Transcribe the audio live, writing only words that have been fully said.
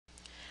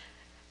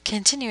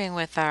Continuing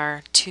with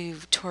our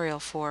tutorial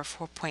for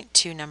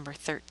 4.2 number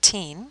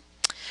 13,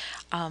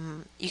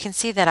 you can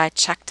see that I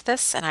checked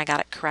this and I got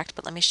it correct,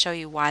 but let me show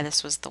you why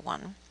this was the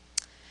one.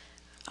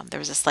 There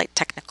was a slight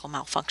technical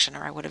malfunction,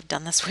 or I would have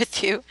done this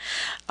with you.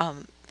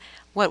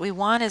 What we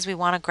want is we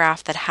want a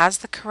graph that has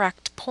the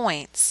correct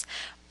points,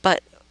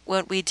 but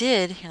what we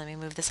did, here let me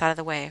move this out of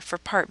the way, for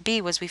part B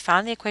was we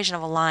found the equation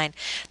of a line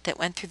that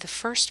went through the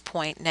first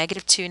point,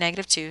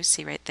 -2,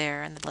 see right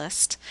there in the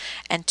list,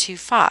 and 2,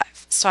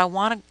 5. So I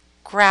want a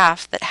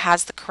graph that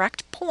has the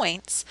correct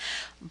points,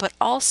 but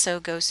also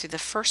goes through the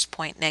first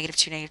point,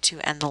 -2, -2,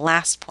 and the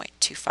last point,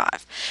 2,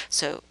 5.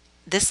 So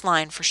this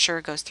line for sure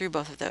goes through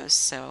both of those.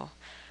 So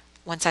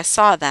once I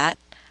saw that,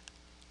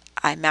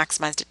 I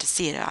maximized it to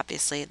see it,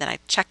 obviously. Then I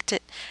checked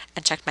it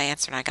and checked my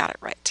answer, and I got it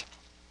right.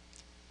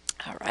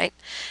 All right,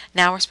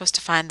 now we're supposed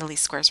to find the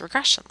least squares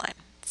regression line.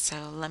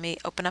 So let me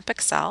open up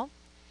Excel.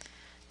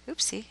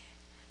 Oopsie.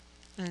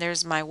 And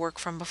there's my work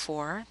from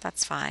before.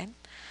 That's fine.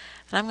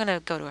 And I'm going to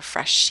go to a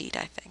fresh sheet,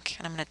 I think.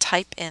 And I'm going to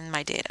type in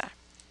my data.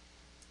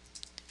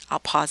 I'll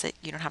pause it.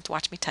 You don't have to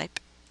watch me type.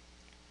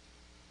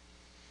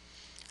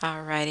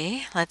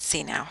 Alrighty, let's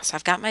see now. So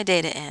I've got my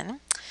data in.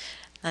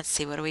 Let's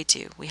see, what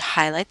do? We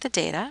highlight the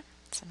data.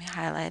 So let me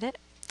highlight it.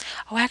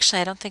 Oh,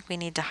 actually, I don't think we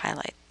need to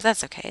highlight.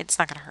 That's okay. It's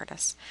not going to hurt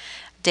us.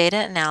 Data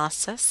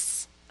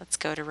analysis. Let's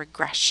go to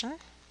regression.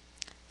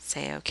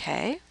 Say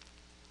OK.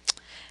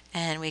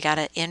 And we got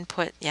to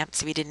input. Yep,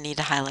 so we didn't need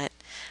to highlight.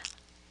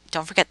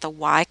 Don't forget the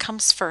Y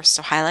comes first,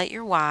 so highlight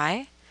your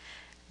Y.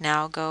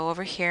 Now go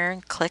over here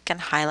and click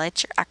and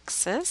highlight your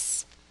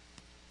X's.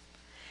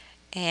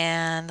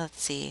 And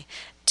let's see,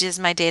 does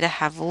my data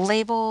have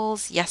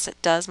labels? Yes,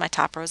 it does. My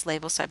top row is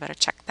labeled, so I better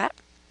check that.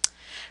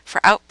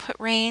 For output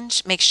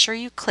range, make sure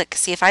you click.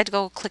 See, if I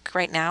go click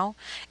right now,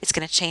 it's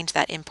going to change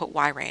that input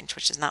Y range,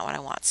 which is not what I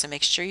want. So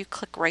make sure you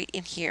click right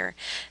in here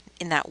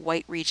in that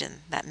white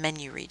region, that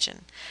menu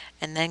region,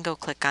 and then go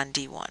click on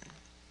D1.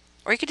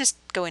 Or you could just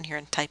go in here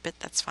and type it.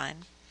 That's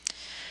fine.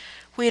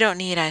 We don't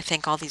need, I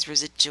think, all these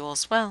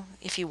residuals. Well,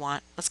 if you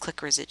want, let's click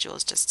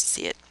residuals just to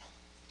see it.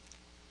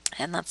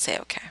 And let's say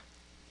OK.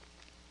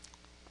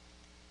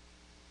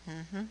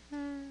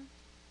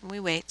 We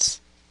wait.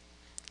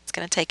 It's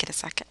going to take it a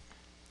second.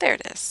 There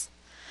it is.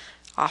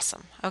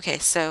 Awesome. Okay,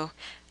 so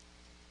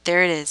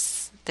there it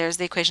is. There's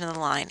the equation of the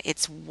line.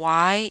 It's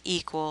y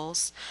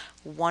equals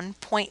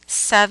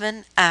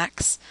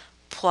 1.7x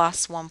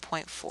plus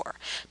 1.4.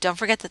 Don't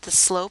forget that the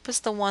slope is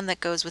the one that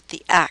goes with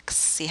the x.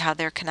 See how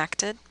they're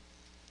connected?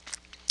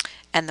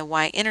 And the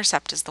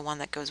y-intercept is the one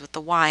that goes with the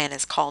y and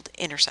is called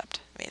intercept,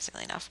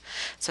 amazingly enough.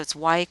 So it's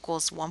y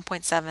equals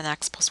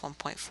 1.7x plus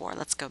 1.4.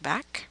 Let's go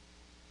back.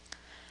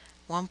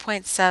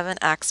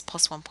 1.7x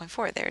plus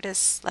 1.4. There it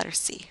is, letter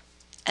C.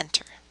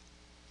 Enter.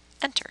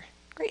 Enter.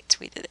 Great,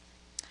 we did it.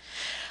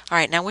 All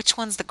right, now which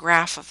one's the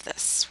graph of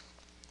this?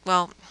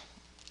 Well,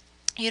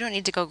 you don't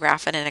need to go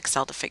graph it in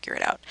Excel to figure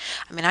it out.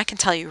 I mean, I can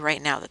tell you right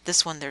now that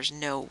this one, there's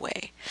no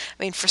way. I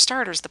mean, for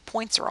starters, the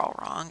points are all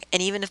wrong, and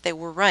even if they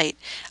were right,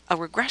 a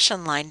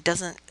regression line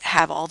doesn't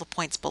have all the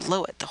points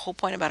below it. The whole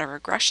point about a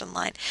regression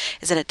line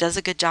is that it does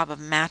a good job of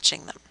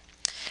matching them.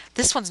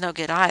 This one's no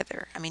good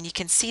either. I mean, you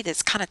can see that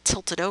it's kind of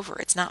tilted over.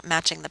 It's not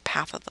matching the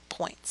path of the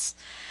points.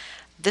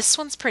 This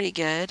one's pretty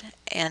good,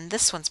 and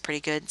this one's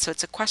pretty good, so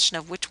it's a question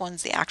of which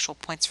one's the actual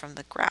points from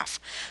the graph.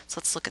 So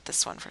let's look at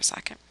this one for a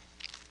second.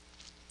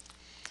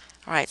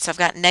 All right, so I've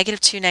got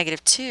 -2,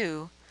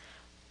 -2,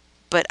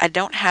 but I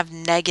don't have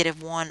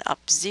 -1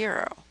 up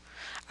 0.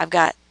 I've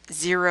got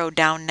 0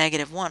 down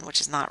 -1, which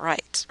is not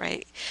right,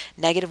 right?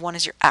 -1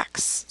 is your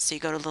x, so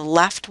you go to the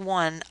left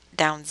 1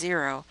 down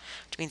 0,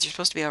 which means you're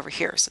supposed to be over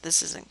here, so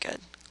this isn't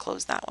good.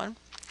 Close that one.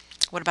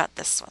 What about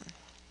this one?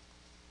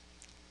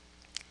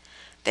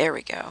 There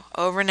we go.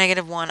 Over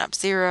 -1 up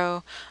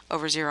 0,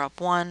 over 0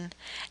 up 1,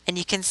 and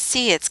you can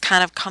see it's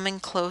kind of coming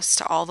close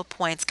to all the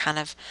points, kind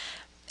of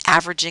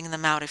averaging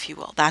them out, if you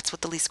will. That's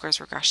what the least squares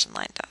regression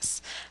line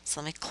does. So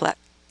let me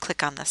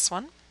click on this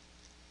one.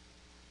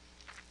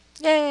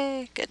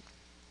 Yay, good.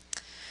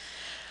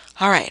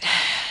 All right,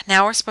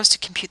 now we're supposed to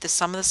compute the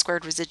sum of the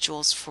squared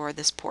residuals for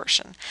this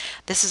portion.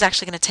 This is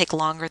actually going to take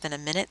longer than a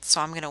minute, so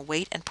I'm going to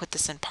wait and put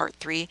this in part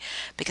 3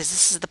 because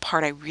this is the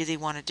part I really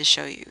wanted to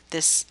show you.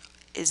 This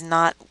is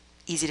not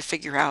easy to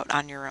figure out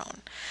on your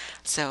own.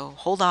 So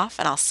hold off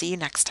and I'll see you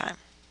next time.